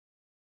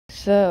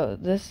so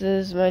this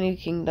is my new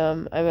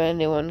kingdom. I made a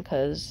new one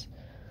because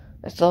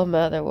I still have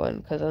my other one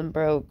because I'm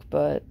broke,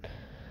 but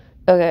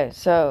okay,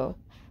 so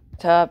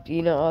top,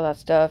 all that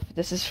stuff.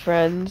 This is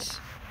friends.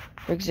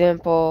 For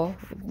example,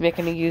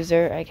 making a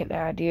user, I can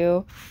add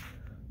you,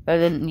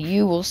 and then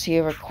you will see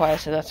a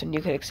request, and that's when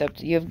you can accept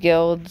it. You have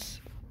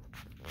guilds.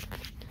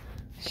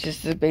 It's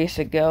just a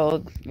basic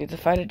guild. You have to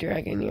fight a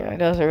dragon. Yeah, it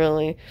doesn't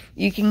really.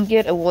 You can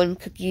get a 1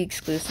 cookie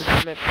exclusive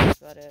from it, but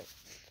that's about it.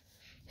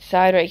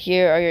 Side right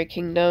here are your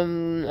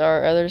kingdom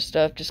or other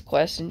stuff, just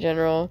quests in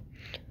general.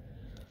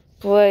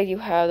 Boy, you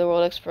have the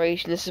world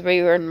exploration. This is where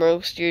you earn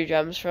most of your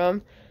gems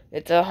from.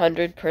 It's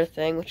 100 per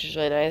thing, which is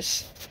really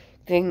nice.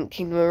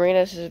 Kingdom Arena,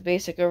 this is a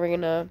basic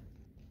arena.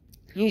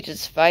 You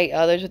just fight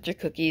others with your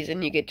cookies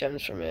and you get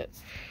gems from it.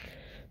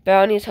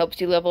 Bounties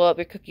helps you level up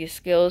your cookie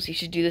skills. You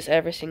should do this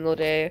every single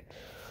day.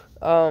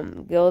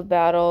 Guild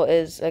battle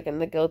is like in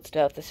the guild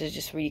stuff. This is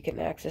just where you can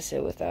access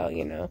it without,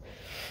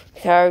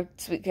 Tower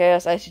Sweet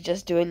Chaos, I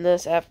suggest doing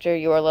this after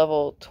you are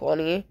level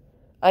 20.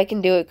 I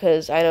can do it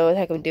because I know what the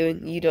heck I'm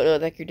doing. You don't know what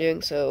the heck you're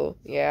doing, so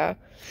yeah.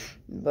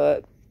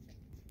 But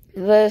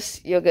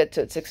this, you'll get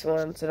to it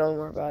 6-1, so don't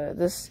worry about it.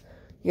 This,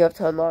 you have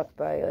to unlock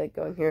by,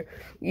 going here.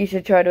 You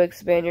should try to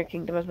expand your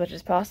kingdom as much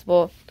as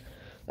possible.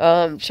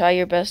 Try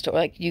your best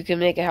to, you can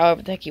make it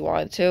however the heck you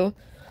want to.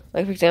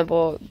 Like, for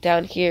example,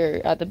 down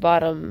here at the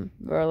bottom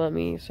row, let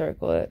me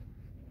circle it.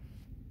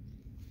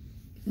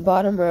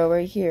 Bottom row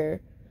right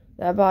here.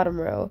 That bottom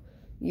row.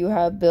 You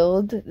have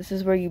build. This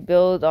is where you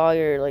build all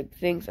your,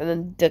 things. And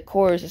then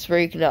decors is where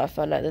you can have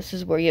fun at. This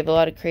is where you have a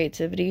lot of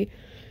creativity.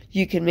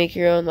 You can make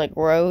your own,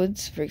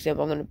 roads. For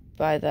example, I'm going to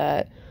buy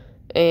that.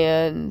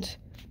 And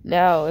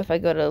now, if I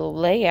go to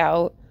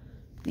layout,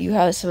 you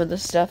have some of the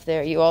stuff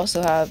there. You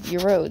also have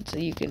your roads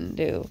that you can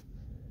do.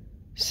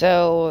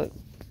 So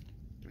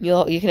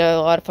you can have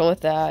a lot of fun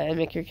with that and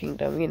make your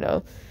kingdom,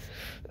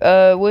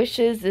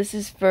 Wishes, this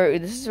is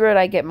where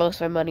I get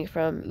most of my money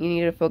from. You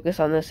need to focus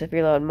on this if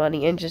you're low on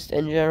money and just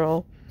in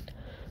general.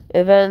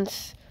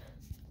 Events,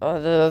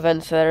 the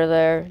events that are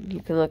there, you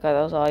can look at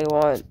those all you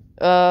want.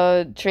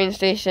 Train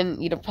station,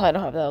 probably don't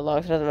have that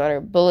long, so it doesn't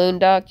matter. Balloon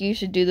dock, you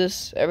should do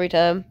this every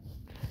time.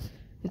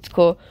 It's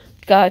cool.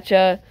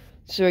 Gotcha.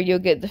 So you'll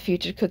get the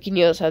featured cookie.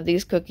 You also have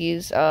these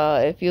cookies.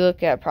 If you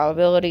look at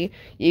probability,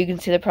 you can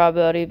see the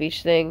probability of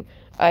each thing.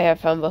 I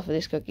have found both of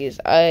these cookies.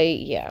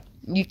 Yeah.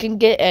 You can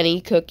get any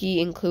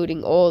cookie,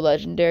 including old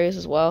legendaries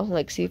as well,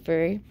 like Sea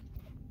Fairy.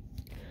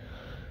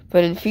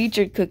 But in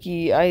featured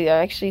cookie, I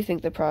actually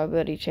think the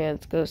probability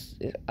chance goes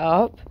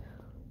up.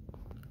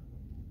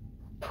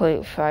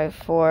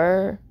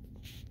 0.54.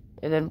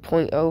 And then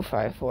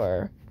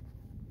 0.054.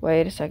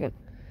 Wait a second.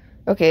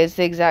 Okay, it's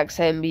the exact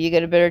same, but you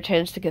get a better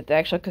chance to get the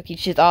actual cookie.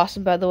 She's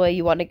awesome, by the way.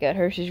 You want to get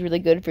her. She's really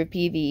good for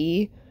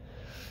PvE.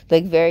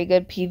 Very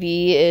good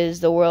PvE is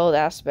the world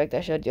aspect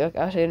I showed you.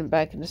 I'll show you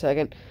back in a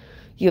second.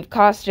 You have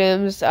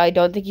costumes. I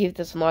don't think you have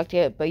this unlocked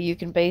yet, but you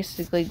can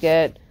basically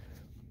get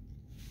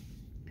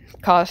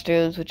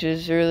costumes, which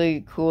is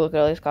really cool. Look at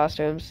all these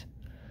costumes,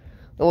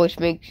 which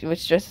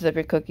dresses up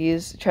your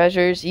cookies.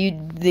 Treasures.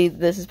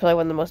 This is probably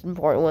one of the most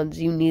important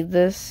ones. You need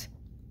this.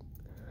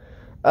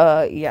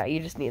 Yeah, you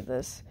just need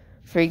this.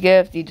 Free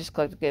gift. You just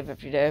collect the gift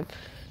every day.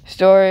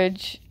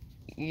 Storage.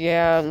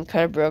 Yeah, I'm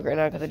kind of broke right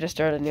now because I just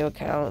started a new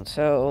account,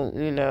 so,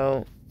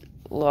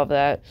 love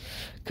that.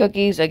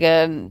 Cookies,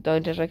 again,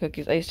 don't touch my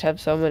cookies. I used to have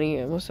so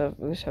many. I used to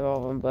have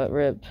all of them, but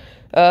rip.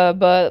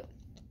 But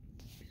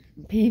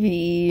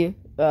PvE,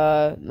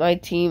 my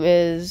team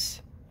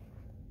is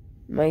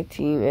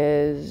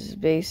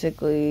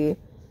basically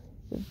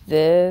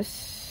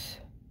this.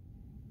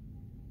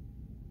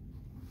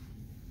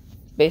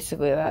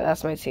 Basically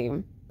that's my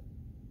team.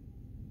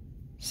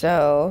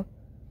 So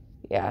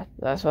yeah,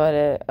 that's what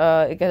it.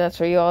 Again, that's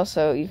where you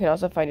can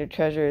also find your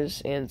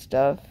treasures and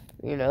stuff.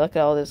 Look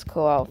at all these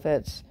cool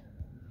outfits.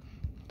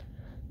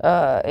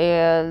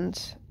 And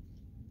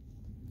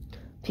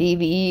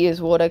PvE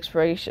is world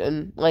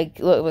exploration.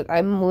 Look,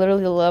 I'm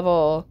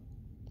level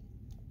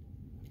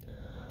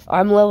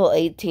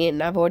 18,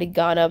 and I've already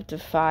gone up to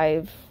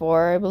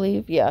 5-4, I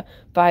believe. Yeah,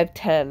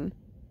 5-10.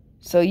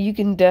 So you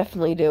can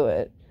definitely do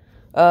it.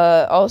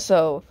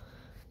 Also,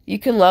 you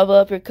can level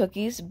up your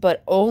cookies,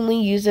 but only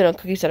use it on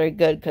cookies that are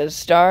good, because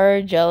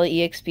Star, Jelly,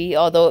 EXP,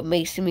 although it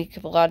may seem like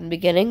a lot in the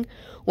beginning,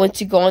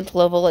 once you go on to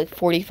level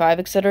 45,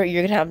 etc.,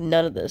 you're gonna have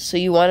none of this. So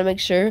you want to make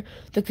sure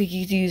the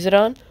cookies you use it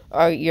on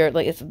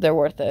they're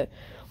worth it.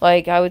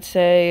 I would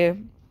say,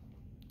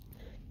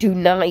 do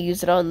not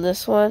use it on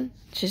this one.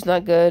 She's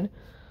not good.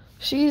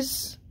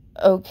 She's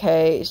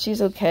okay.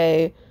 She's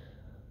okay.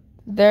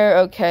 They're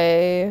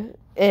okay.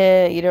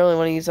 You don't really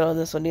want to use it on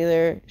this one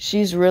either.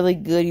 She's really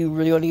good. You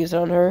really want to use it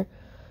on her.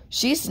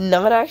 She's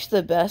not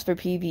actually the best for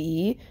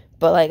PvE,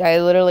 but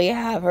I literally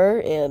have her,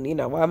 and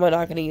why am I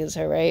not going to use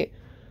her, right?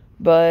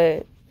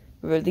 But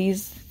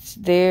these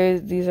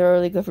are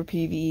really good for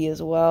PvE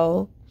as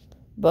well.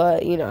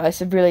 But I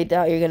severely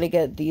doubt you're gonna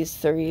get these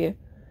 3.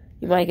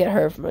 You might get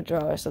her from a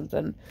draw or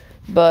something.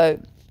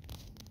 But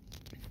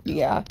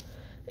yeah,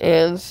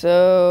 and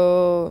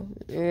so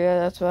yeah,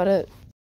 that's about it.